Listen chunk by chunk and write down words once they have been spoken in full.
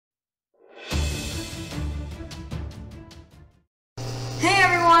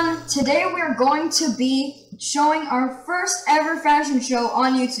everyone, today we're going to be showing our first ever fashion show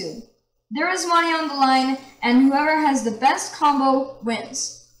on YouTube. There is money on the line, and whoever has the best combo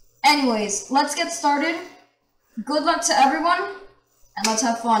wins. Anyways, let's get started. Good luck to everyone, and let's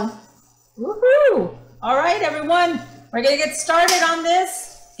have fun. Woohoo! Alright everyone, we're gonna get started on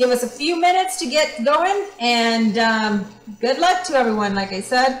this. Give us a few minutes to get going, and good luck to everyone. Like I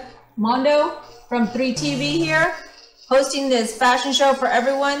said, Armando from 3TV here, hosting this fashion show for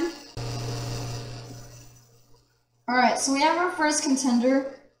everyone. Alright, so we have our first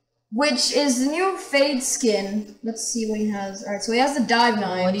contender, which is the new Fade skin. Let's see what he has. Alright, so he has the dive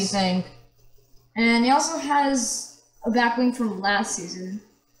knives. What do you think? And he also has a backbling from last season.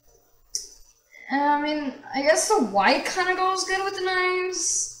 And I mean, I guess the white kind of goes good with the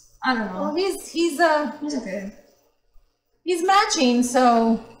knives. I don't know. Well, he's okay. He's matching,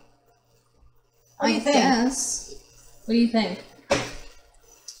 so what do you think? Guess. What do you think?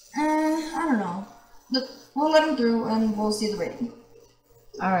 I don't know. But we'll let him through and we'll see the rating.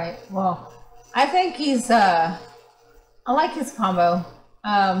 Alright, well, I think he's, I like his combo.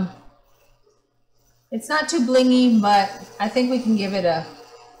 It's not too blingy, but I think we can give it a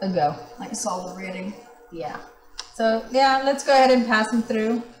go. Like a solid rating. Yeah. So, yeah, let's go ahead and pass him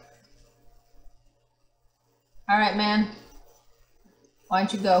through. Alright, man. Why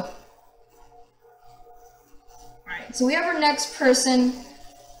don't you go? Alright, so we have our next person,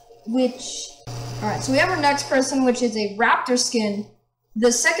 which... Alright, so we have our next person, which is a raptor skin.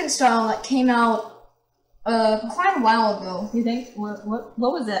 The second style that came out quite a while ago. You think? What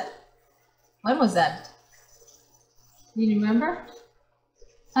was that? When was that? Do you remember?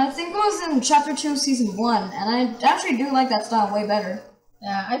 I think it was in Chapter 2, Season 1, and I actually do like that style way better.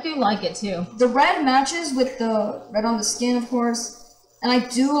 Yeah, I do like it too. The red matches with the red on the skin, of course, and I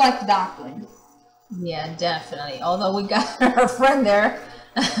do like the backbling. Yeah, definitely. Although we got our friend there.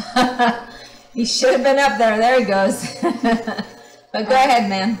 He should have been up there. There he goes. But go ahead,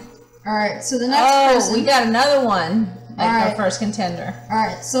 man. Alright, so the next person... we got another one. Like our first contender.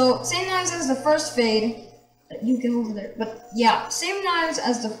 Alright, so same knives as the first Fade. You get over there. But yeah, same knives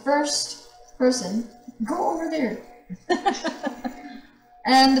as the first person. Go over there.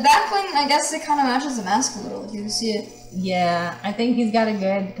 And the backbling, I guess it kind of matches the mask a little, if you can see it. Yeah, I think he's got a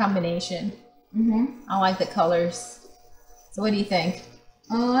good combination. I like the colors. So what do you think?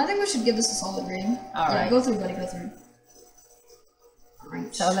 I think we should give this a solid rating. Alright. Yeah, go through, buddy, go through.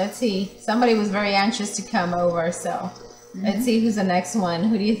 Alright. So let's see. Somebody was very anxious to come over, so let's see who's the next one.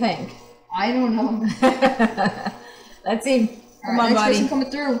 Who do you think? I don't know. Let's see. Come on, next buddy. person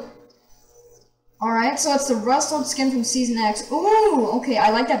coming through. Alright, so it's the rustled skin from Season X. Ooh, okay, I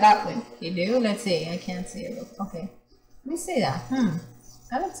like that backbling. You do? Let's see. I can't see it. Okay. Let me see that.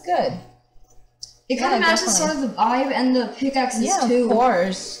 That looks good. It kind of matches sort of the vibe and the pickaxes too. Of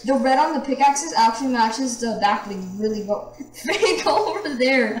course. The red on the pickaxes actually matches the backbling really well. Go over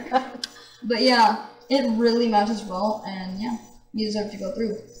there. But yeah, it really matches well, and yeah, you deserve to go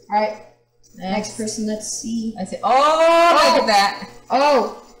through. Alright, next person, let's see. I see. Oh, look at that.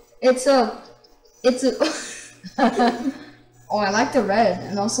 Oh, it's a... Oh, I like the red,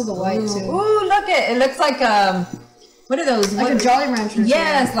 and also the white too. Ooh, look it. It looks like, what are those? Like a Jolly Rancher.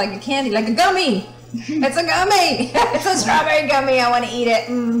 Yes, like a candy, like a gummy. It's a gummy. It's a strawberry gummy. I want to eat it.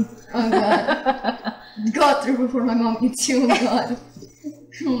 Oh god. Got through before my mom eats you. Oh my god.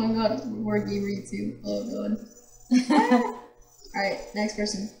 Oh my god. Before gamer eats you. Oh god. Alright, next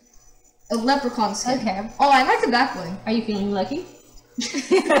person. A leprechaun skin. Okay. Oh, I like the backbling. Are you feeling lucky? Is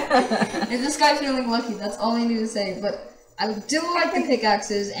this guy feeling lucky? That's all I need to say. But I do like the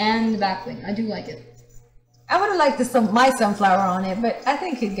pickaxes and the backbling. I do like it. I would have liked my sunflower on it, but I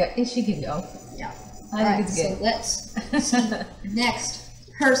think she could go. Yeah. I think it's good. So let's see the next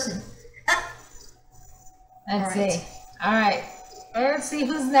person. Let's see. Alright. Let's see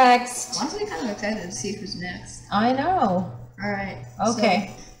who's next. I'm honestly kind of excited to see who's next. I know. Alright.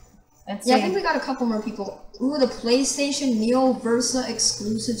 Okay. Let's see. I think we got a couple more people. Ooh, the PlayStation Neo Versa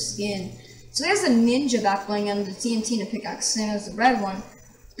exclusive skin. So there's the ninja backbling and the TNT and the pickaxe, same as the red one.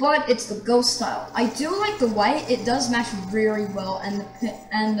 But it's the ghost style. I do like the white. It does match very well, and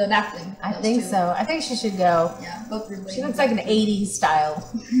the backbling. I think so. I think she should go. Yeah, both really. She looks like an 80s style.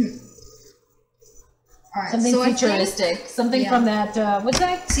 Alright, something so futuristic. Something from that, what's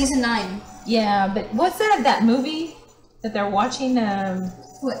that? Season 9. Yeah, but what's that movie that they're watching?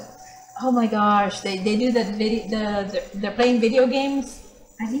 What? Oh my gosh, they do that video, they're playing video games.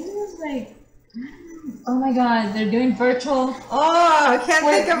 I think it was like, oh my god, they're doing virtual. Oh, I can't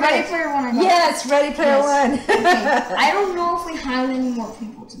think of Ready Player One. Yes, Ready Player One. Okay. I don't know if we have any more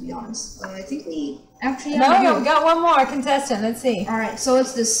people to be honest. I think we actually No, have we got one more contestant. Let's see. Alright, so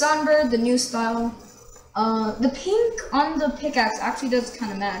it's the Sunbird, the new style. The pink on the pickaxe actually does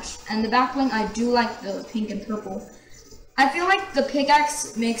kind of match. And the back bling, I do like the pink and purple. I feel like the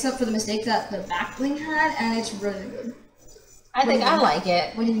pickaxe makes up for the mistake that the back bling had, and it's really good. I think I like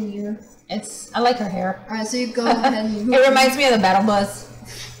it. What do you mean? I like her hair. Alright, so you go ahead and It reminds me of the battle bus.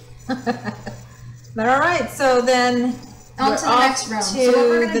 But alright, so then on to the next round. To so what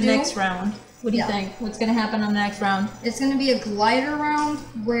we're gonna the do, next round. What do you think? What's gonna happen on the next round? It's gonna be a glider round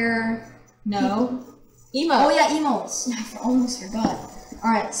where No. Emo. Oh yeah, emotes. I almost forgot.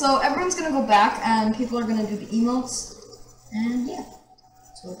 Alright, so everyone's gonna go back and people are gonna do the emotes. And yeah.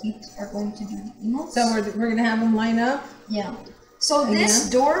 So people are going to do the emotes. So we're gonna have them line up? Yeah. So this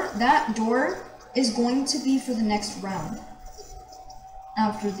door, that door, is going to be for the next round.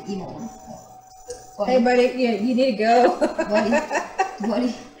 After the emo one. Buddy. Hey buddy, yeah, you need to go.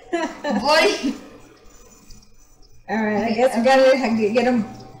 Buddy. Alright, Okay, I guess we gotta get them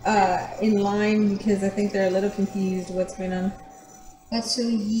in line because I think they're a little confused what's going on. But so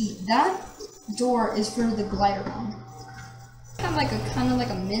that door is for the glider round. Kind of like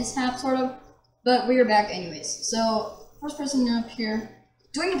a mishap sort of, but we're back anyways. So first person up here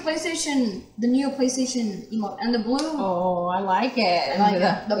doing the new PlayStation emote, and the blue. Oh, I like it. I like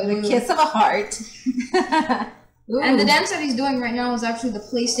it. The kiss of a heart. And the dance that he's doing right now is actually the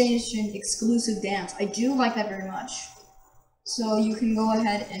PlayStation exclusive dance. I do like that very much. So you can go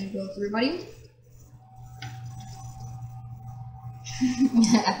ahead and go through, buddy.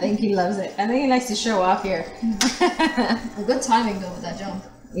 I think he loves it. I think he likes to show off here. A good timing though with that jump.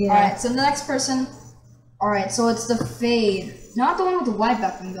 Yeah. Alright, so the next person. Alright, so it's the fade. Not the one with the white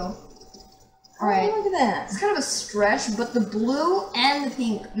background though. Alright. Oh, look at that. It's kind of a stretch, but the blue and the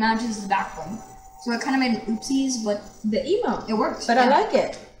pink matches the background. So it kind of made an oopsies, but the emo. It works. But yeah. I like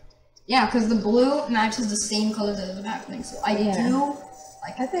it. Yeah, because the blue matches the same colors as the background. So I do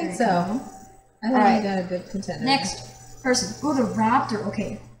like it. I think so. I think we got a good contender. Next person. Oh, the raptor.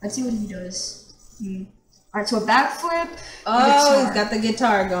 Okay, let's see what he does. Alright, so a backflip. Oh, he's got the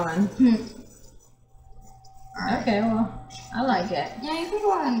guitar going. Alright. Okay, well, I like it. Yeah, you can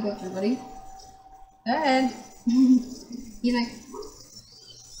go ahead and go through, buddy. Go ahead. He's like,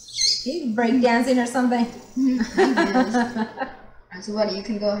 he's breakdancing or something. he is. Alright, so buddy, you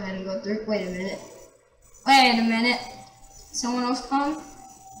can go ahead and go through. Wait a minute. Wait a minute. Someone else come?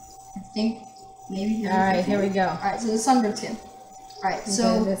 I think maybe. Alright, here we go. Alright, so the sunbird skin. Alright, so.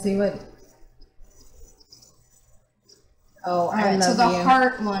 Okay, let's see what. Oh, I love so the you.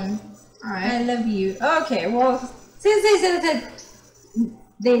 heart one. Alright. I love you. Okay, well, since they said that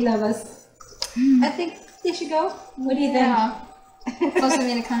they love us, I think they should go. What do you think? Plus, I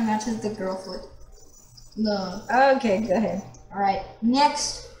mean, it kind of matches the girl foot. No. Okay, go ahead. Alright,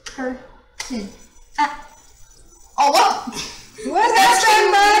 next person. Ah. Oh, whoa! What's that,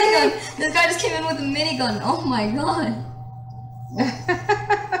 buddy? This guy just came in with a minigun. Oh my god.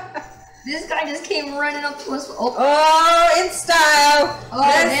 This guy just came running up to us. Oh, in style. Oh,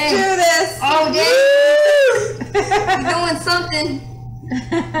 let's dang. do this. Oh, dang. He's doing something.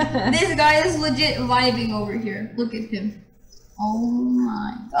 This guy is legit vibing over here. Look at him. Oh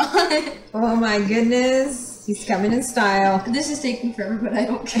my god. Oh my goodness. He's coming in style. This is taking forever, but I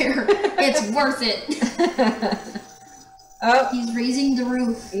don't care. It's worth it. Oh. He's raising the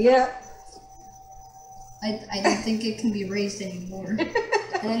roof. Yep. I don't think it can be raised anymore.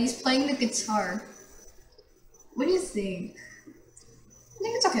 And then he's playing the guitar. What do you think? I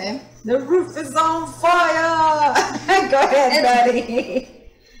think it's okay. The roof is on fire. Go ahead,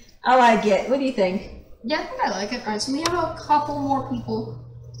 buddy. I like it. What do you think? Yeah, I think I like it. Alright, so we have a couple more people.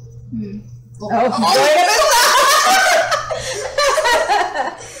 Alright,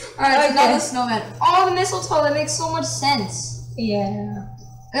 so now the snowman. Oh, the mistletoe, that makes so much sense. Yeah.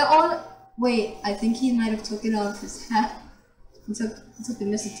 Wait, I think he might have taken off his hat. He took the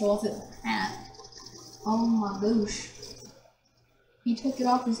mistletoe off his hat. Oh my gosh. He took it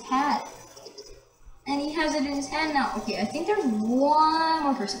off his hat. And he has it in his hand now. Okay, I think there's one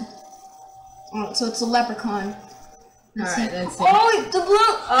more person. Alright, so it's a leprechaun. Let's see. Oh, the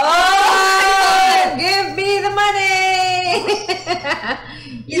blue! Oh, give me the money!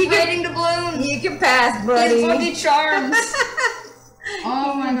 He's hiding the balloons! You can pass, buddy. He's lucky charms!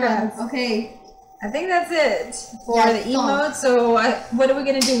 Oh my god. Okay. I think that's it for the emote. So what are we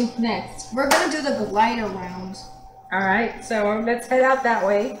going to do next? We're going to do the glider round. Alright, so let's head out that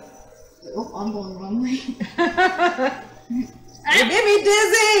way. Oh, I'm going the wrong way. You get me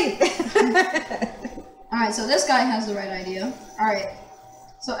dizzy! Alright, so this guy has the right idea. Alright.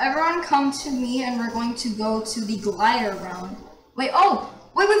 So everyone come to me and we're going to go to the glider round. Wait, oh!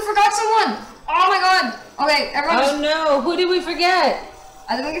 Wait, we forgot someone! Oh my god! Okay, everyone. Oh no, who did we forget?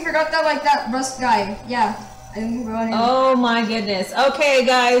 I think we forgot that, like, that Rust guy. Yeah, I think we forgot him. Oh my goodness. Okay,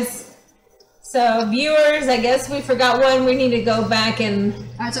 guys. So, viewers, I guess we forgot one. We need to go back and...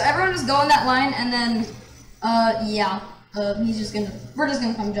 Alright, so everyone just go in that line, and then, yeah. We're just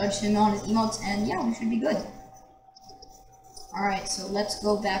gonna come judge him on his emotes, and yeah, we should be good. Alright, so let's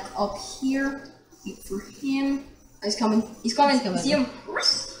go back up here. Wait for him. Oh, he's coming. He's coming. See him?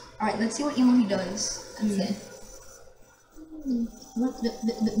 Alright, let's see what emo he does. Okay.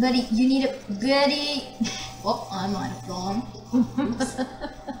 Buddy, you need a buddy. Oh, I might have gone.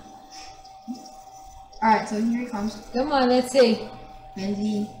 Alright, so here he comes. Come on, let's see.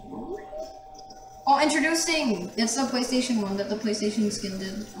 Ready? Oh, introducing! It's the PlayStation one that the PlayStation skin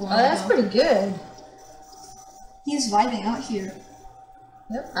did. Oh, that's pretty good. He's vibing out here.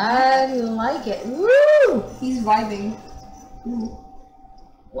 Yep, I like it. Woo! He's vibing. Ooh.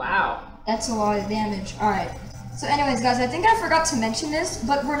 Wow. That's a lot of damage. Alright. So anyways, guys, I think I forgot to mention this,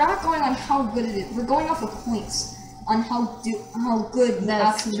 but we're not going on how good it is. We're going off of points on how good we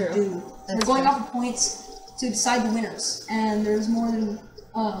actually do. So we're going off of points to decide the winners. And there's more than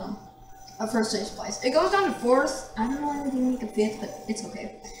a first place. It goes down to 4th. I don't know why we didn't make a 5th, but it's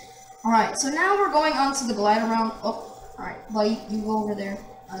okay. Alright, so now we're going on to the glider round. Oh, alright, buddy, you go over there.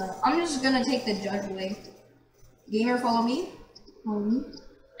 I'm just gonna take the judge away. Gamer, follow me. Follow me.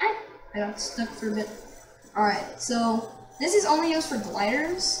 I got stuck for a bit. Alright, so this is only used for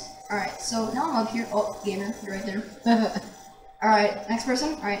gliders. Alright, so now I'm up here. Oh, gamer, you're right there. Alright, next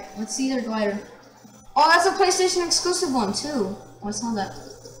person. Alright, let's see their glider. Oh, that's a PlayStation exclusive one too. Oh, I saw that.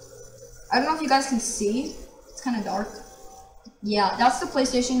 I don't know if you guys can see. It's kind of dark. Yeah, that's the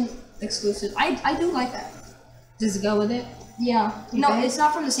PlayStation exclusive. I do like that. Does it go with it? Yeah. No, it's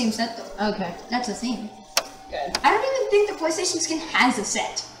not from the same set though. Okay. That's the thing. Good. I don't even think the PlayStation skin has a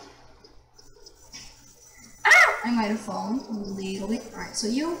set. Ah! I might have fallen a little bit. Alright, so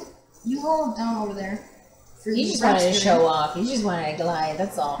you go down over there. You just wanted to show off. You just wanted to glide,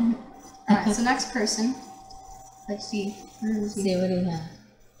 that's all. Alright, so next person. Let's see. See what he has.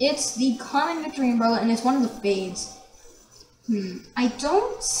 It's the common victory umbrella, and it's one of the fades. I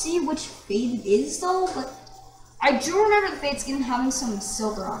don't see which fade it is though, but I do remember the fade skin having some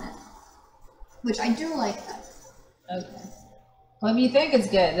silver on it, which I do like that. Okay. Well, if you think it's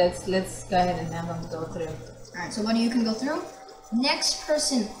good, let's go ahead and have them go through. Alright, so buddy, you can go through. Next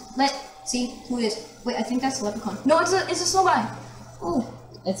person, let's see who it is. Wait, I think that's the leprechaun. No, it's a snowbike. Oh.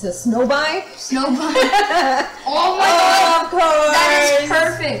 It's a snowbike? Snowbike. Oh my god! Of course! That is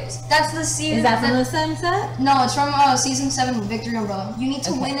perfect! That's the season. Is that from the same set? No, it's from season 7 Victory Umbrella. You need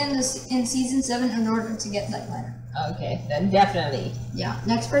to win in season 7 in order to get that glider. Okay, then definitely. Yeah.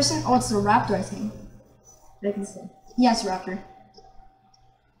 Next person. Oh, it's the raptor, I think. I can see. Yeah, it's a raptor.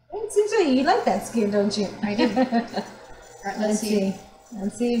 It seems like you like that skin, don't you? I do. Alright, let's see.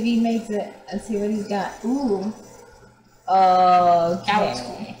 Let's see if he makes it. Let's see what he's got. Ooh. Okay. That looks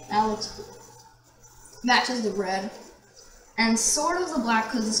cool. That looks cool. Matches the red. And sort of the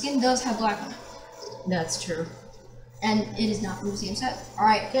black, because the skin does have black on it. That's true. And it is not from the same set.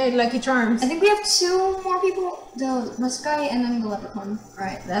 Alright. Okay, Lucky Charms. I think we have 2 more people. The Musk guy and then the leprechaun.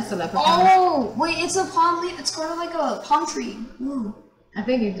 Alright. That's the leprechaun. Oh! Wait, it's a palm leaf. It's sort of like a palm tree. Ooh. I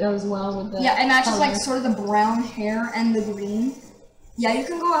think it goes well with the Yeah, it matches color. like sort of the brown hair and the green. Yeah, you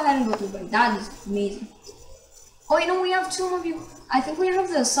can go ahead and go through, buddy. That is amazing. Oh, you know, we have 2 more people. I think we have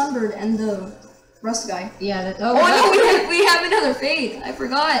the Sunbird and the Rust guy. Yeah, that. Oh, no, we have another fade. I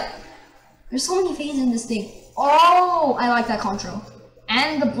forgot. There's so many fades in this thing. Oh, I like that contro.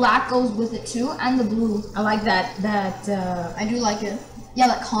 And the black goes with it too, and the blue. I like that. I do like it. Yeah,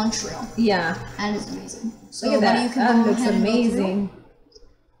 that contrail. Yeah. That is amazing. So, look at that. You can That looks amazing.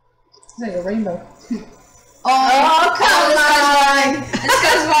 It's like a rainbow. Oh, come on! This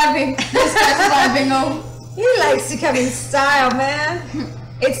guy's vibing. This guy's vibing. Oh. He likes to come in style, man.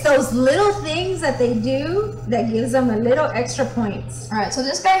 It's those little things that they do that gives them a little extra points. Alright, so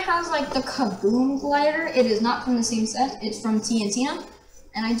this guy has like the Kaboom glider. It is not from the same set. It's from TNT,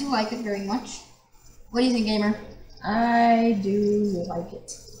 and I do like it very much. What do you think, gamer? I do like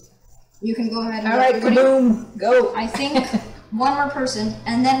it. You can go ahead and Alright, Kaboom, go. I think one more person,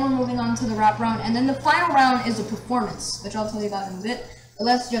 and then we're moving on to the wrap round, and then the final round is the performance, which I'll tell you about in a bit. But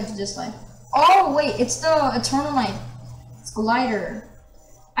let's jump to this line. Oh wait, it's the Eternal Light. It's glider.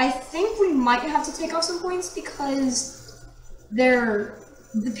 I think we might have to take off some points because the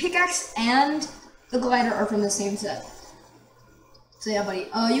pickaxe and the glider are from the same set. So yeah, buddy.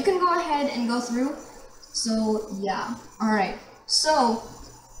 You can go ahead and go through. So yeah. Alright. So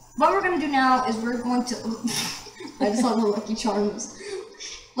what we're gonna do now is we're going to I just saw the Lucky Charms.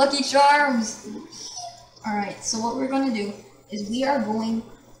 Lucky Charms. Alright, so what we're gonna do is we are going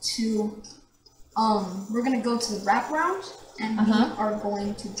to we're gonna go to the wrap round, and we are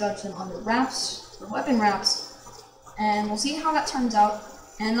going to judge them on the wraps, the weapon wraps, and we'll see how that turns out.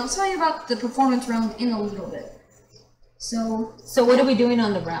 And I'll tell you about the performance round in a little bit. So what are we doing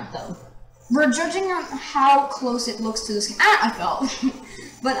on the wrap though? We're judging on how close it looks to the skin. I fell.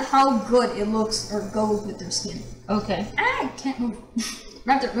 But how good it looks or goes with their skin. Okay. I can't move.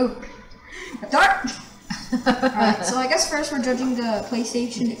 Raptor, move. Raptor! Alright, so I guess first we're judging the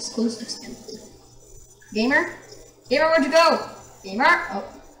PlayStation exclusive skin. Gamer? Gamer, where'd you go? Gamer? Oh.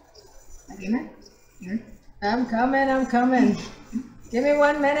 My gamer? Gamer? I'm coming. Give me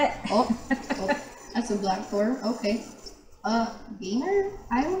 1 minute. Oh, that's a black door. Okay. Gamer?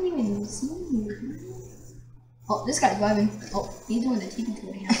 I don't even see you. Oh, this guy's vibing. Oh, he's doing the TV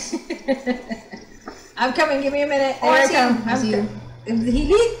tour dance. I'm coming. Give me a minute. Oh, There I come.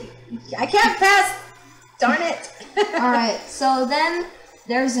 I can't pass. Darn it. Alright, so then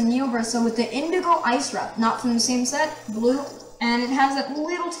there's a new verse. So with the indigo ice wrap, not from the same set, blue, and it has that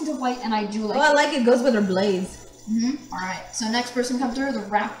little tint of white, and I do like it. I like it. Goes with her blades. Alright, so next person comes through, the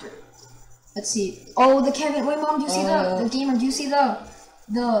Raptor. Let's see. Oh, the Kevin. Wait, Mom, do you see the gamer? Do you see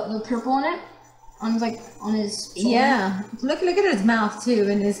the purple on it? On his shoulder? Yeah. Look at his mouth too,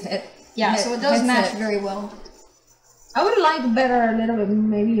 and his head. Yeah, so it does match very well. I would have liked better a little bit,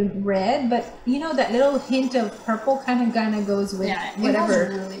 maybe red, but you know that little hint of purple kind of goes with whatever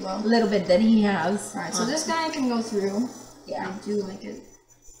goes really well. little bit that he has. Alright, so this guy can go through. Yeah, I do like it.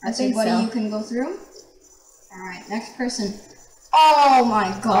 I think buddy, so. You can go through. Alright, next person. Oh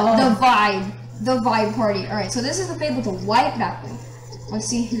my god, the vibe party. Alright, so this is the fade with the white backling. Let's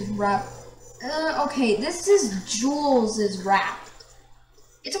see his wrap. Okay, this is Jules' wrap.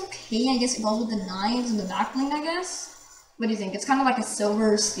 It's okay, I guess it goes with the knives and the backling, I guess. What do you think? It's kind of like a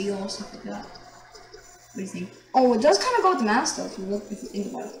silver, steel, stuff like that. What do you think? Oh, it does kind of go with the mask though, if you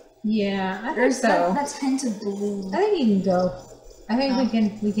think about it. Yeah, I think so. That's hinted blue. I think he can go. I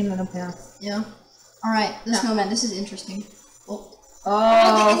think we can let him pass. Yeah. Alright, the snowman, this is interesting.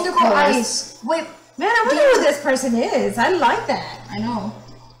 Oh, the indigo ice. Wait, man, I wonder who this person is. I like that. I know.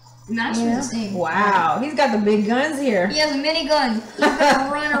 Match with the same. Wow, he's got the big guns here. He has a minigun. He's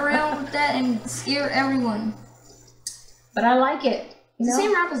gonna run around with that and scare everyone. But I like it. The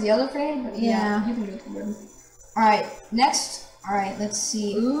same wrap as the other fade, but yeah, you can do it for him. Alright, next. Alright, let's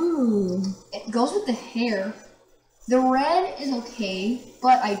see. Ooh. It goes with the hair. The red is okay,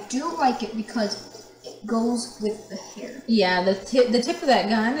 but I do like it because it goes with the hair. Yeah, the tip of that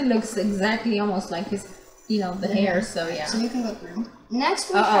gun, it looks exactly almost like his, the hair, so yeah. So you can go through.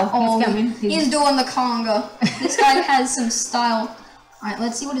 Next we he's coming. He's doing the conga. This guy has some style. Alright,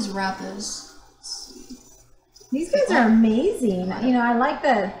 let's see what his wrap is. These guys are amazing. I like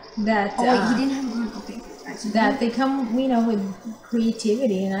that. Oh wait, he didn't have a gun. Okay. Right, so that they come, with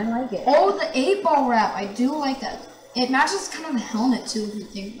creativity, and I like it. Oh, the 8-ball wrap. I do like that. It matches kind of the helmet too, if you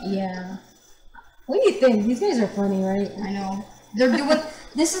think about it. Yeah. What do you think? These guys are funny, right? I know. They're doing.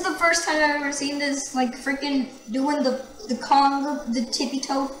 This is the first time I've ever seen this. Like freaking doing the conga, the tippy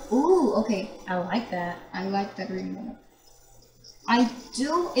toe. Ooh, okay. I like that. I like that green one. I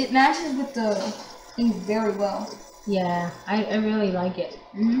do. It matches with the thing very well. Yeah, I really like it.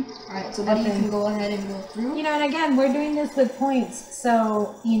 Alright, so buddy, you can go ahead and go through. And again, we're doing this with points.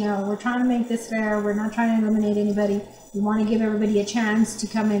 So, we're trying to make this fair. We're not trying to eliminate anybody. We want to give everybody a chance to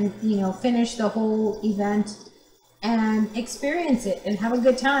come and, finish the whole event and experience it and have a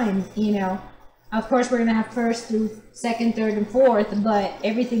good time, Of course, we're going to have first through second, third, and fourth, but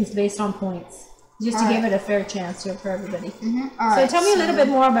everything's based on points. Just to give it a fair chance for everybody. So tell me a little bit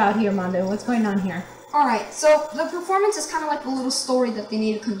more about here, Armando. What's going on here? Alright, so the performance is kind of like a little story that they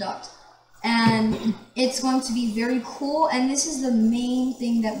need to conduct. And it's going to be very cool, and this is the main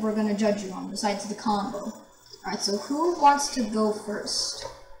thing that we're going to judge you on, besides the combo. Alright, so who wants to go first?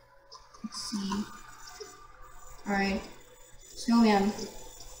 Let's see. Alright. Snowman,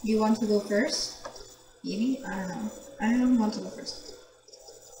 you want to go first? Maybe? I don't know. I don't know who wants to go first.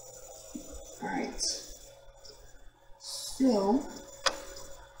 Alright. So...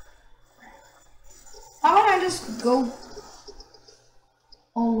 how about I just go...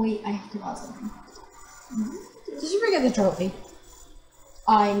 Oh wait, I forgot something. Did you forget the trophy?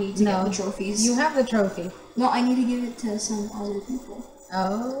 I need to get the trophies. You have the trophy. No, I need to give it to some other people.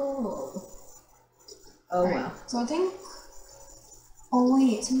 Oh. Oh, right. wow. So I think... oh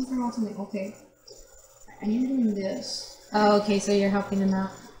wait, someone forgot something. Okay. I need to do this. Oh, okay, so you're helping them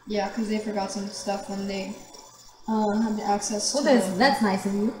out. Yeah, because they forgot some stuff when they had the access to that's nice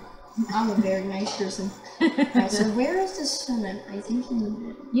of you. I'm a very nice person. Alright, so where is the cement? I think he moved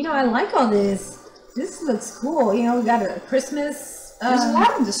it. You know, I like all this. This looks cool. You know, we got a Christmas. There's a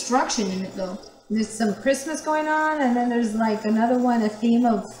lot of destruction in it, though. There's some Christmas going on, and then there's like another one, a theme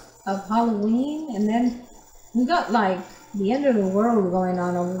of Halloween, and then we got like the end of the world going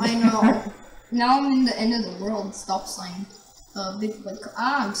on over there. I know. Now I'm in the end of the world stop sign. Big like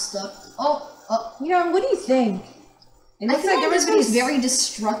I'm stuck. Oh. You know, what do you think? It I looks feel like like this one's everybody's very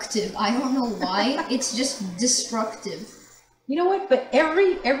destructive. I don't know why. It's just destructive. You know what? But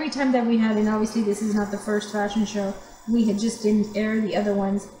every time that we had, and obviously this is not the first fashion show, we had just didn't air the other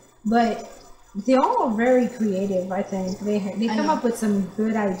ones, but they all are very creative. I think they come up with some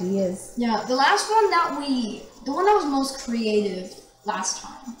good ideas. Yeah, the last one the one that was most creative last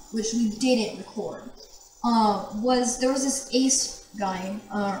time, which we didn't record, there was this ace guy,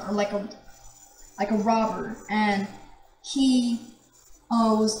 or like a robber, and he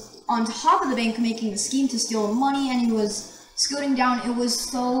was on top of the bank making a scheme to steal the money, and he was scooting down. It was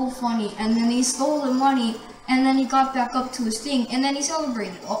so funny, and then he stole the money, and then he got back up to his thing, and then he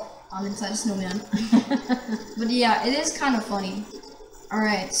celebrated. Oh, I'm inside a snowman. But yeah, it is kind of funny.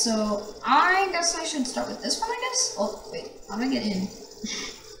 Alright, so I guess I should start with this one, I guess? Oh, wait, how do I get in?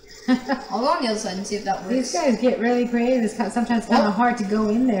 I'll go on the other side and see if that works. These guys get really creative. It's sometimes kind of hard to go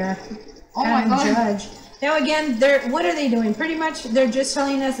in there and judge. Now again, what are they doing? Pretty much, they're just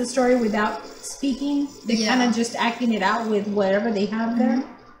telling us a story without speaking. They're kind of just acting it out with whatever they have there.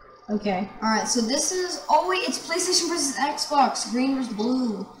 Okay. Alright, so this is, oh wait, it's PlayStation versus Xbox, green versus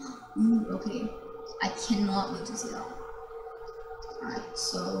blue. Ooh, okay. I cannot wait to see that. Alright,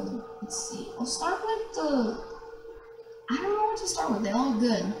 so let's see. I'll start with I don't know what to start with. They all look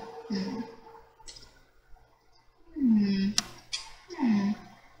good.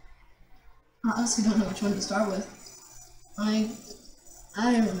 I honestly don't know which one to start with. I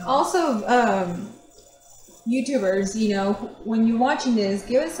don't know. Also, YouTubers, you know, when you're watching this,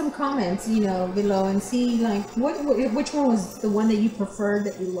 give us some comments, you know, below and see like which one was the one that you preferred,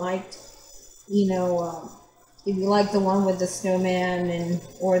 that you liked. You know, if you like the one with the snowman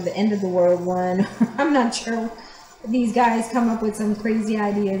or the end of the world one. I'm not sure. These guys come up with some crazy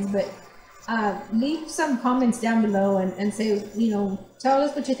ideas, but leave some comments down below and say, you know, tell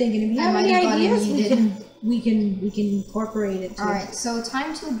us what you're thinking. If you have any ideas, we can incorporate it too. Alright, so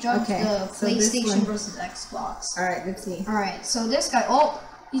time to judge the PlayStation versus Xbox. Alright, let's see. Alright, so this guy,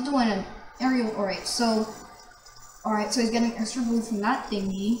 he's doing an aerial. Alright, so he's getting extra blue from that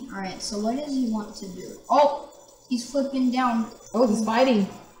thingy. Alright, so what does he want to do? Oh, he's flipping down. Oh, he's fighting.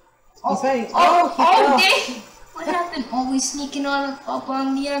 He's fighting. Dang! What happened? Oh, he's sneaking up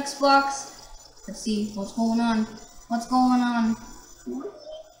on the Xbox. Let's see what's going on. What's going on?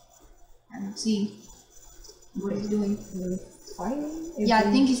 Let's see. What is he doing? Fighting? Yeah, I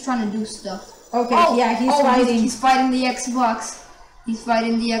think he's trying to do stuff. Okay, yeah, he's fighting. He's fighting the Xbox. He's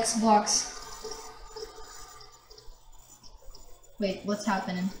fighting the Xbox. Wait, what's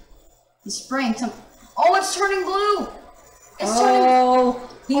happening? He's spraying some. Oh, it's turning blue! It's turning.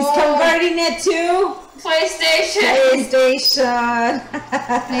 He's converting it to PlayStation!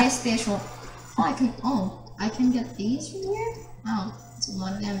 PlayStation! I can get these from here? Oh, that's a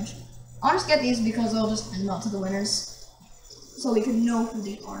lot of damage. I'll just get these because I'll just send them out to the winners. So we can know who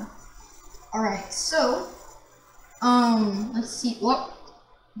they are. Alright, so let's see. What?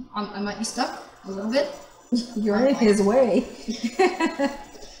 I might be stuck a little bit. You're in his way.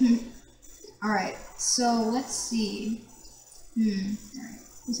 Alright, so let's see. Alright.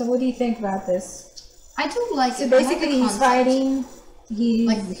 So what do you think about this? I do like so it. Basically, he's fighting. He beat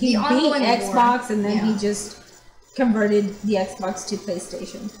Xbox, and then he just converted the Xbox to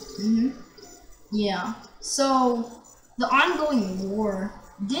PlayStation. Yeah. So the ongoing war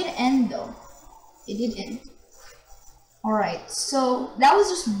did end, though. It did end. All right. So that was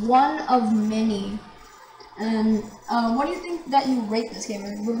just one of many. And what do you think that you rate this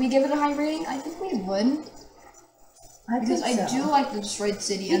game? Would we give it a high rating? I think we would. Because I do like the destroyed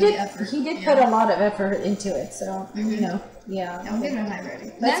city and the effort. He did put a lot of effort into it, so you know, yeah. I'll give it a high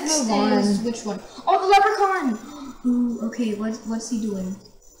rating. Let's move on. Which one? Oh, the leprechaun! Ooh, okay, what's he doing?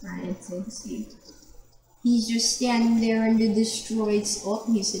 Alright, let's see. He's just standing there in the destroyed. Oh,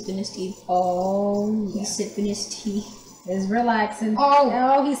 he's sipping his tea. Oh, yeah. He's sipping his tea. He's relaxing.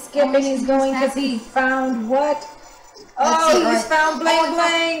 Oh, he's skipping. He's going because he found what? Oh, he's found bling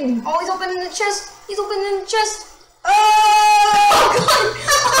bling. Oh, he's opening the chest. He's opening the chest.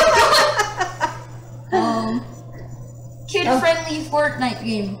 Kid-friendly Fortnite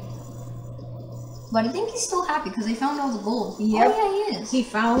game. But I think he's still happy because he found all the gold. Yep. Oh yeah, he is. He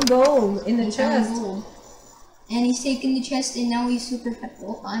found gold in the chest. And he's taking the chest, and now he's super happy.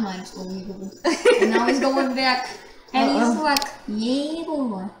 Oh, I might have stolen the gold. And now he's going back. And he's like, yeah,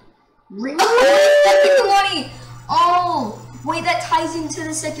 boy. Take the money! Oh, wait, that ties into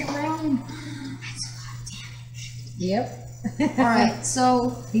the second round. That's a lot of damage. Yep. Alright,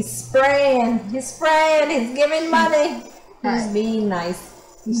 so... He's spraying, he's giving money. He's being nice.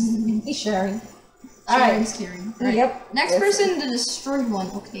 He's sharing. Alright. He's caring. Right. Yep. Next person, the destroyed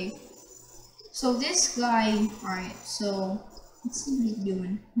one. Okay. So this guy... Alright, so... Let's see what he's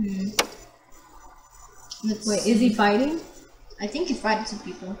doing. Wait, is he fighting? I think he's fighting some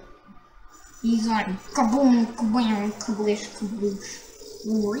people. He's like kaboom, kabam, kablish, kabloosh.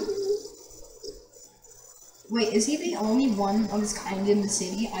 Wait, is he the only one of his kind in the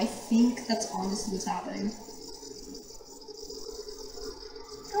city? I think that's honestly what's happening.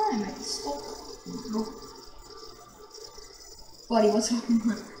 Oh, I might be stuck. Nope. Buddy, what's happening?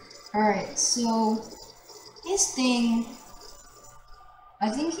 Alright, so his thing, I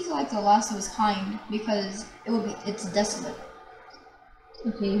think he's like the last of his kind because it's desolate.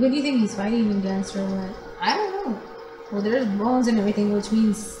 Okay, who do you think he's fighting against or what? I don't know. Well, there's bones and everything, which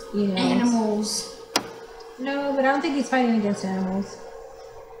means, you know... Animals. No, but I don't think he's fighting against animals.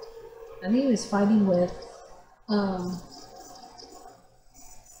 I think he was fighting with, I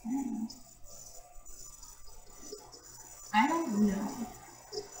don't know.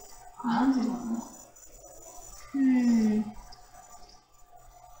 I don't know.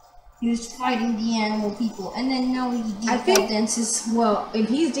 He was fighting the animal people, and then now he default dances. Well, if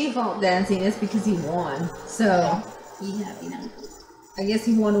he's default dancing, it's because he won. So, yeah, he's happy now. I guess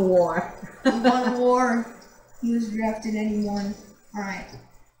he won a war. He won a war. He was drafted and he won. Alright.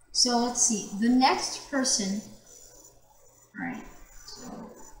 So, let's see. The next person... Alright. So...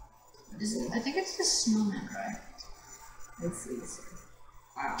 I think it's the snowman guy. Let's see.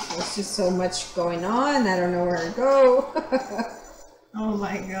 Wow, there's just so much going on. I don't know where to go. Oh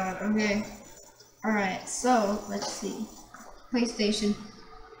my god, okay. Alright, so, let's see. PlayStation.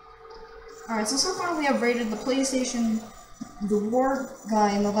 Alright, so far we have rated the PlayStation, the war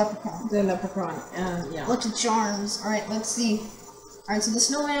guy, and the leprechaun. The leprechaun, yeah. Lucky Charms. Alright, let's see. Alright, so the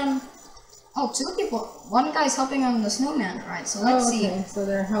snowman... Oh, two people. One guy's helping on the snowman. Alright, so let's see. So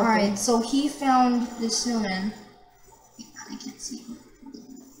they're helping. Alright, so he found the snowman. I can't see him.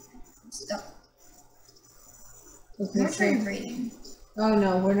 Stuck. Okay, What's your rating? Oh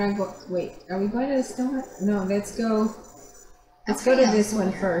no, we're not going. Wait, are we going to the snowman? No, let's go. Let's go to this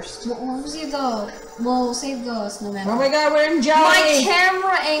one first. We'll save the snowman. Oh my god, we're in jelly! My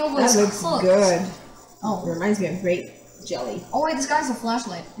camera angle is That looks cooked. good. Oh. It reminds me of grape jelly. Oh wait, this guy has a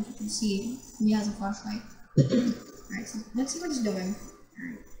flashlight. If you can see, he has a flashlight. Alright, so let's see what he's doing.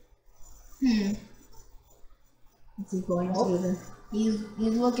 Is he going to the... He's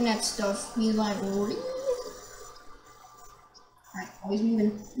looking at stuff. He's like, alright, oh, he's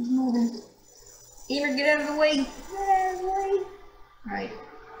moving. He's moving. Gamer, get out of the way. Get out of the way. Alright.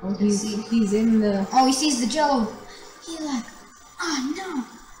 Oh, he's in the... Oh, he sees the jello. He's like, oh no,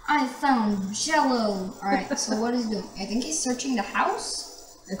 I found jello. Alright, so what is he doing? I think he's searching the house.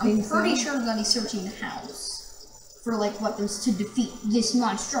 I'm pretty sure that he's searching the house for like weapons to defeat this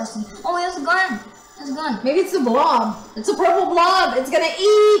monstrosity. Oh, he has a gun. He has a gun. Maybe it's the blob. It's a purple blob. It's gonna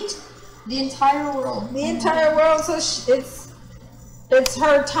eat the entire world. The entire world. So it's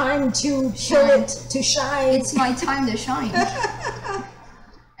her time to kill it, to shine. It's my time to shine.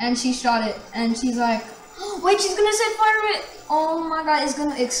 And she shot it, and she's like, oh, wait, she's gonna set fire to it. Oh my god, it's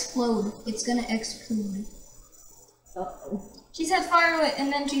gonna explode. It's gonna explode. Uh-oh. She set fire to it,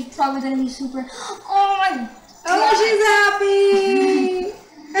 and then she's probably gonna be super. Oh my god. Oh, she's happy.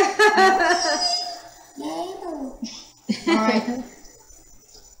 Alright.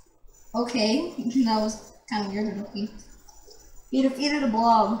 Okay, that was kind of weird. He defeated a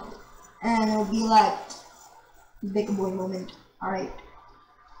blob, and it'll be like big boy moment. Alright.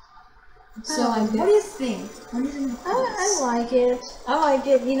 So, what do you think? What do you think? I like it. I like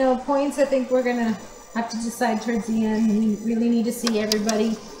it. You know, points. I think we're gonna have to decide towards the end. We really need to see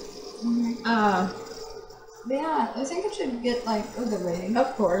everybody. Yeah, I think it should get like a good rating.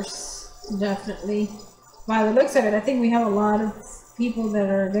 Of course, definitely. By the looks of it, I think we have a lot of people that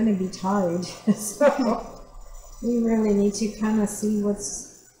are going to be tied. So we really need to kind of see what's.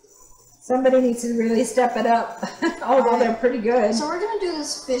 Somebody needs to really step it up. Although they're pretty good. So we're gonna do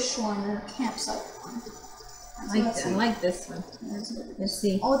this fish one or campsite one. I like this one. Let's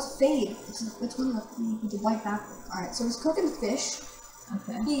see. Oh, it's fade. It's one of the white background. Alright, so he's cooking fish.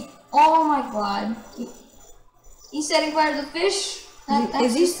 Okay. Oh my god. He's setting fire to the fish.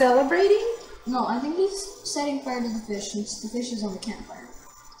 Is he celebrating? No, I think he's setting fire to the fish since the fish is on the campfire.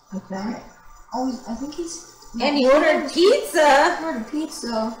 Okay. Alright. Oh, I think he's And he ordered pizza. He ordered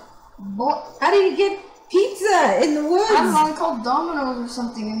pizza. But How did he get pizza in the woods? I don't know, I called Domino's or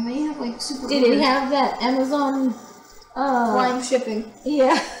something, and they have like super. Did it have that Amazon prime shipping?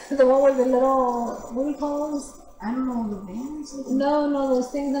 Yeah, the one with the little, what do you call those? I don't know, the vans? No,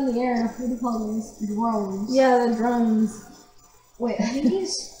 those things in the air. What do you call those? Drones. Yeah, the drones. Wait, I think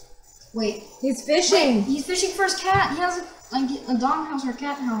he's. Wait. He's fishing. Wait, he's fishing for his cat. He has a dog house or a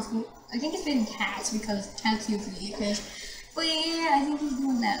cat house. I think it's been cats because cats usually eat fish. But yeah, I think he's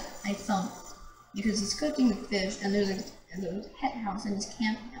doing that. I thought. Because he's cooking the fish and there's a pet house and he's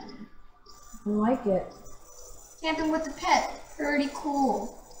camping out there. I like it. Camping with the pet. Pretty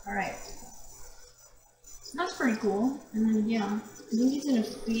cool. Alright. That's pretty cool. And then, yeah. I think he's gonna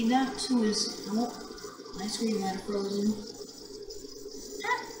feed that to his. Oh, my screen might have frozen.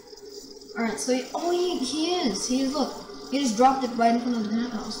 Alright, so he is. Look, he just dropped it right in front of the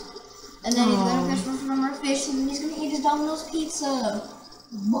pet house. And then he's gonna fish from our fish and he's gonna eat his Domino's pizza.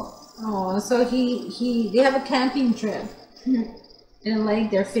 Oh, so they have a camping trip. And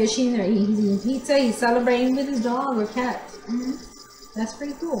like they're fishing, he's eating pizza, he's celebrating with his dog or cat. That's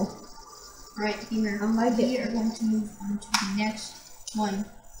pretty cool. Alright, here. I like it. We are going to move on to the next one.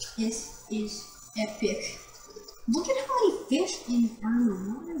 This is epic. Look at how many fish in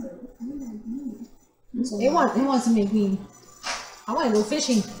Armando. It wants to make me. I want to go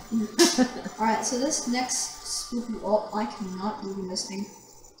fishing. Alright, so this next spooky. Oh, I cannot move this thing.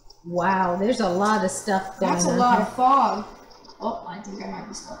 Wow, there's a lot of stuff going on. That's a lot of fog. Oh, I think I might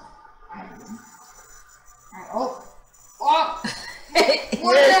be stuck. I don't know. Alright, oh!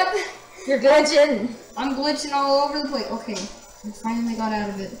 What happened? You're glitching. I'm glitching all over the place. Okay, I finally got out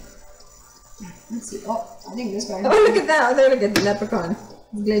of it. Let's see. Oh, I think this guy. Oh, look at that. Oh, look at the leprechaun.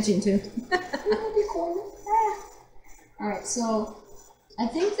 He's glitching too. Alright, so I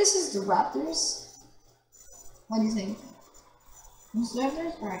think this is the raptors. What do you think? This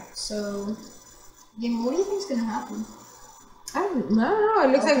raptors? Alright, so yeah, what do you think is gonna happen? I don't know.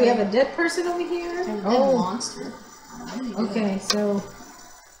 It looks like we have a dead person over here. A dead monster. Okay, so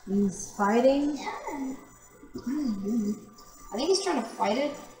he's fighting. Yeah. What is he doing? I think he's trying to fight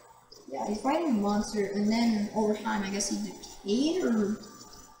it. Yeah, he's fighting a monster, and then over time, I guess he decayed, or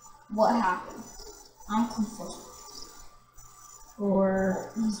what happened? I'm confused.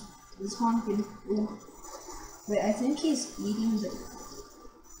 Or he's haunted. Wait, I think he's eating the.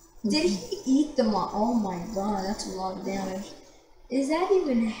 Did he eat the Oh my god, that's a lot of damage. Is that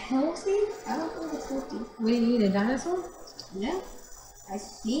even healthy? I don't think it's healthy. What do you eat, a dinosaur? Yeah, I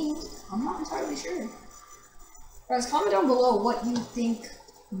think. I'm not entirely sure. Guys, comment down below what you think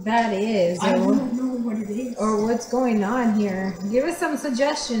that is. I don't know what it is. Or what's going on here. Give us some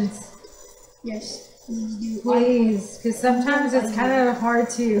suggestions. Yes, please do. Please, because sometimes it's kind of hard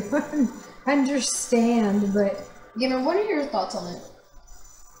to understand, but... Gamer, what are your thoughts on it?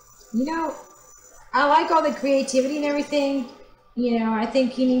 You know, I like all the creativity and everything. You know, I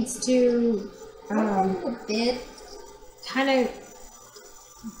think he needs to a bit kind of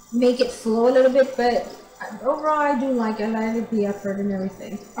make it flow a little bit, but overall I like the effort and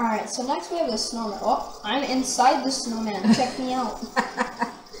everything. Alright, so next we have the snowman. Oh, I'm inside the snowman. Check me out.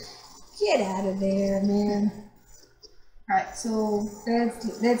 Get out of there, man. Alright, so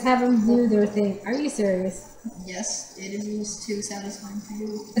let's have them do their thing. Are you serious? Yes, it is too satisfying for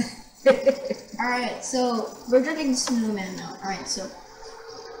you. Alright, so we're drinking snowman now. Alright, so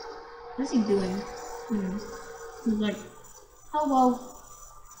what's he doing? He's like, hello.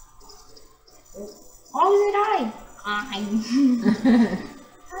 Oh, is it hi? Hi.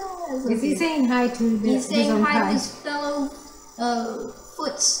 Is he saying hi to He's saying hi to his fellow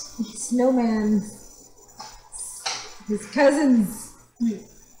foots. Snowman. His cousins.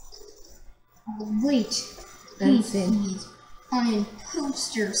 Oh, wait. He's on a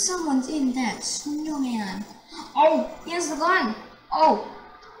poster. Someone's in that snowman. Oh, he has the gun. Oh.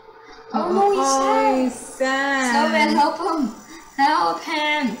 Oh no, he's sad. Snowman, help him. Help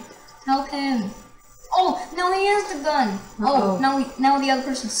him. Help him. Oh, now he has the gun. Oh, now the other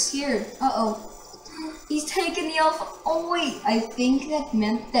person's scared. Uh-oh. He's taking the alpha. Oh wait, I think that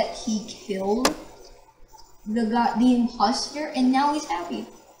meant that he killed the imposter, and now he's happy.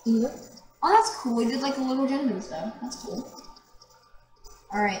 Yep. Oh, that's cool. He did like a little gender stuff. That's cool.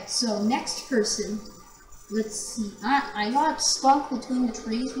 Alright, so next person. Let's see. I got stuck between the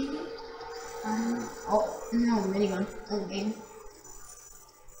trees, maybe? Oh, no, minigun. Oh, game.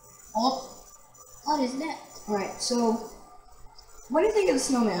 Oh, what is that? Alright, so what do you think of the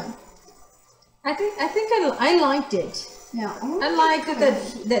snowman? I think I liked it. Yeah, I liked it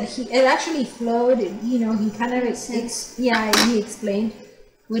that it actually flowed. You know, he kind of he explained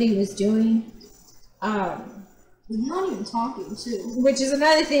what he was doing. Not even talking too. Which is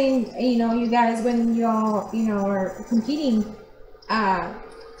another thing, you know, you guys, when you all, you know, are competing,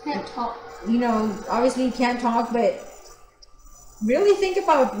 Can't talk. you know, obviously you can't talk, but really think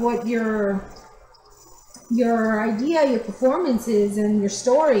about what your idea, your performances, and your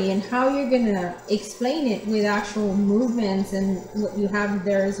story, and how you're gonna explain it with actual movements and what you have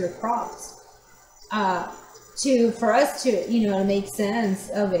there as your props. For us to, you know, to make sense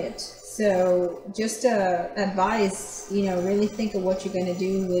of it. So just advise, you know, really think of what you're gonna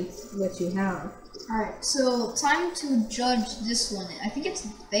do with what you have. Alright, so time to judge this one. I think it's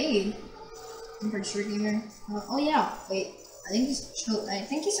Fade. I'm pretty sure, gamer. Oh yeah, wait. I think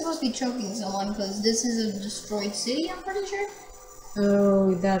he's supposed to be choking someone because this is a destroyed city. I'm pretty sure.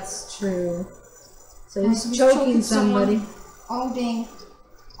 Oh, that's true. So he's choking somebody. Oh dang!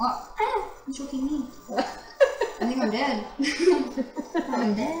 Oh, he's choking me. I think I'm dead.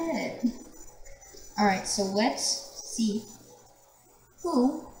 I'm dead. Alright, so let's see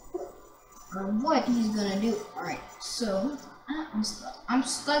who or what he's gonna do. Alright, so I'm stuck. I'm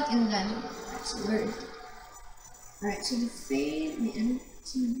stuck in the dungeon. Alright, so where is it? Alright, so the Fade, the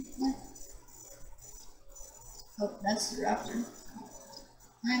empty, what? Oh, that's the raptor.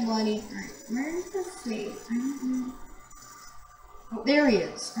 Hi, buddy. Alright, where's the Fade? I don't know. Oh, there he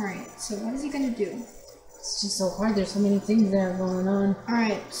is. Alright, so what is he gonna do? It's just so hard. There's so many things there going on.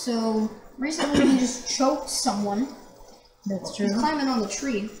 Alright, so recently he just choked someone. That's true. He's climbing on the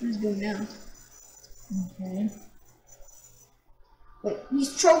tree. What is he doing now? Okay. Wait,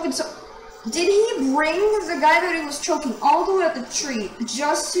 he's choking some. Did he bring the guy that he was choking all the way up the tree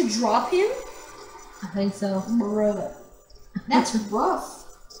just to drop him? I think so. Bruh. That's rough.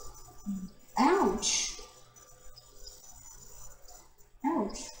 Ouch.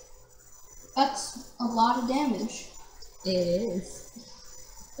 Ouch. That's a lot of damage. It is.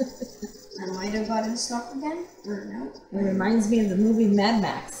 I might have gotten stuck again, or no. It reminds me of the movie Mad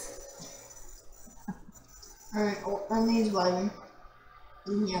Max. Alright, only he's vibing.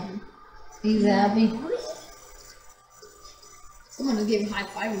 Yeah. He's happy. Someone just gave him high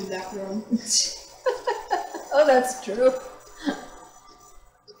five in the background. Oh, that's true.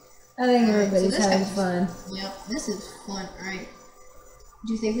 I think everybody's having fun. Yep, this is fun. Alright.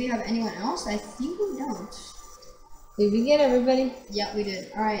 Do you think we have anyone else? I think we don't. Did we get everybody? Yeah, we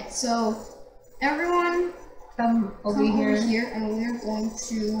did. Alright, so everyone Come over here and we're going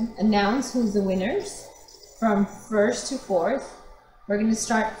to announce who's the winners from 1st to 4th. We're going to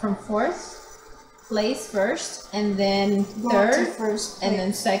start from 4th place first, and then go 3rd, to first and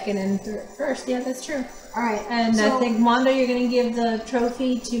then place. 2nd and 1st. Yeah, that's true. Alright, And so I think, Mondo, you're going to give the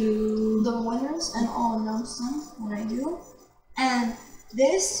trophy to the winners, and I'll announce them when I do. And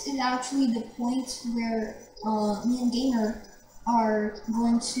this is actually the point where me and Gamer are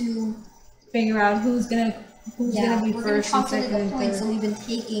going to figure out who's gonna be we're first and going to second calculate and the points that third. we've been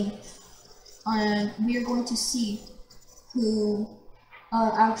taking, and we are going to see who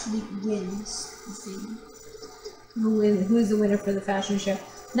actually wins the thing. Who is the winner for the fashion show?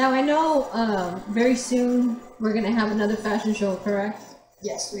 Now I know very soon we're gonna have another fashion show, correct?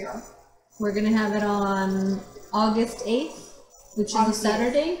 Yes, we are. We're gonna have it on August 8th, which is a August 8th.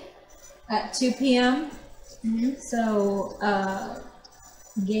 Saturday at 2 p.m. Mm-hmm. So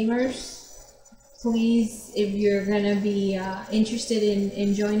gamers, please, if you're gonna be interested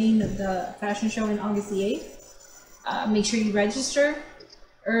in joining the fashion show on August the 8th, make sure you register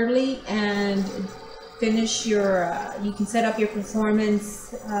early and finish your you can set up your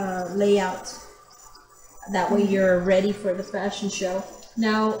performance layout, that way you're ready for the fashion show.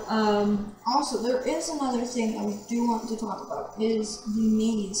 Now also, there is another thing I do want to talk about, is the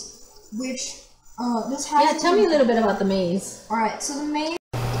maze, which this has tell me a little bit about the maze. Alright, so the maze,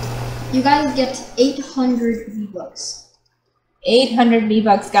 you guys get 800 V-Bucks. 800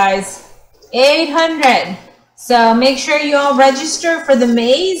 V-Bucks, guys. 800. So make sure you all register for the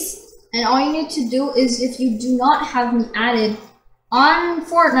maze. And all you need to do is, if you do not have me added on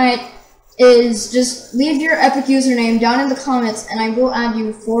Fortnite, is just leave your Epic username down in the comments, and I will add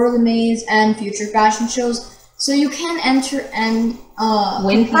you for the maze and future fashion shows, so you can enter and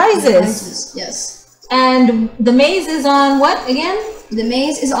win prizes. Yes. And the maze is on what again? The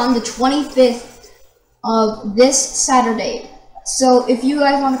maze is on the 25th of this Saturday. So if you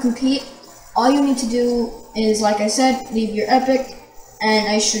guys want to compete, all you need to do is, like I said, leave your Epic, and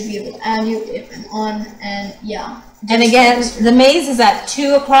I should be able to add you if I'm on, and yeah. And again, the maze is at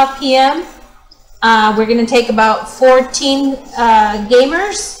 2:00 p.m. We're going to take about 14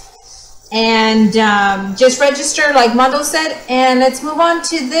 gamers, and just register like Mondo said, and let's move on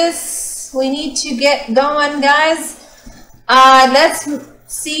to this. We need to get going, guys. Let's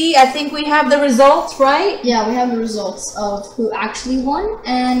see, I think we have the results, right? Yeah, we have the results of who actually won,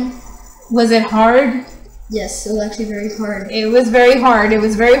 and Was it hard? yes, it was actually very hard. It was very hard. It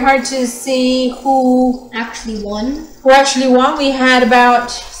was very hard to see who Actually won. actually won. We had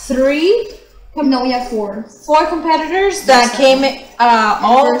about 3, No, we have 4. 4 competitors that came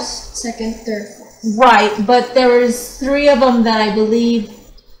all First, second, third, fourth. right, but there was 3 of them that I believe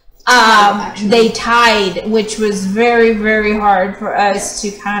Actually. they tied, which was very, very hard for us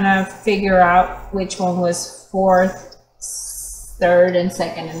to kind of figure out which one was 4th, 3rd, and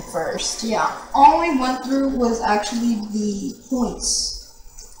 2nd, and 1st. Yeah, all we went through was actually the points.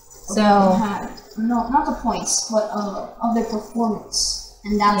 So No, not the points, but of their performance,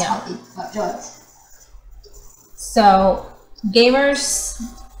 and that's Yeah. how they got judged. So, gamers,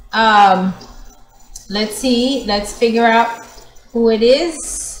 let's see, let's figure out who it is.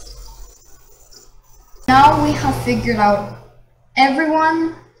 Now we have figured out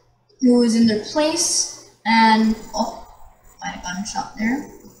everyone who is in their place, and oh, I got a shot there.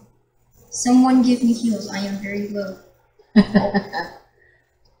 Someone give me heals. I am very low. Oh,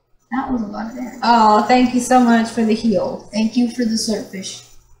 that was a lot of damage. Oh, thank you so much for the heal. Thank you for the swordfish.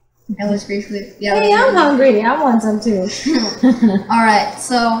 That was gratefully. Yeah. Hey, I'm hungry. I want some too. All right,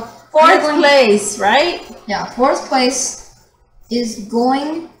 so 4th place, right? Yeah, 4th place is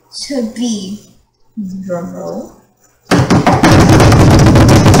going to be. Drum roll.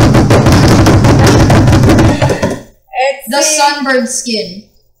 It's The sunbird skin.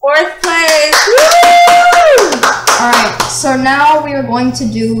 4th place. Woo! Alright, so now we are going to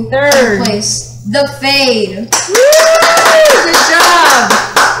do 3rd place. The fade. Woo! Good job.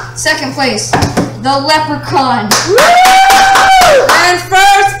 2nd place. The leprechaun. Woo! And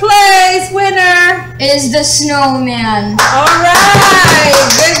 1st place winner Is the snowman. Alright,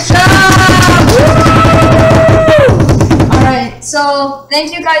 good job! Woo! Alright, so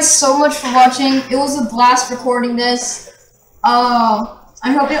thank you guys so much for watching. It was a blast recording this.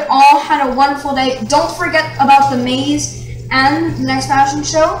 I hope you all had a wonderful day. Don't forget about the maze and the next fashion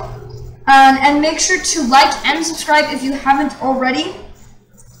show. And make sure to like and subscribe if you haven't already.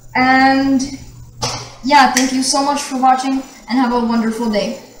 And yeah, thank you so much for watching and have a wonderful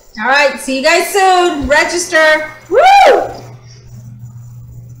day. Alright, see you guys soon. Register. Woo!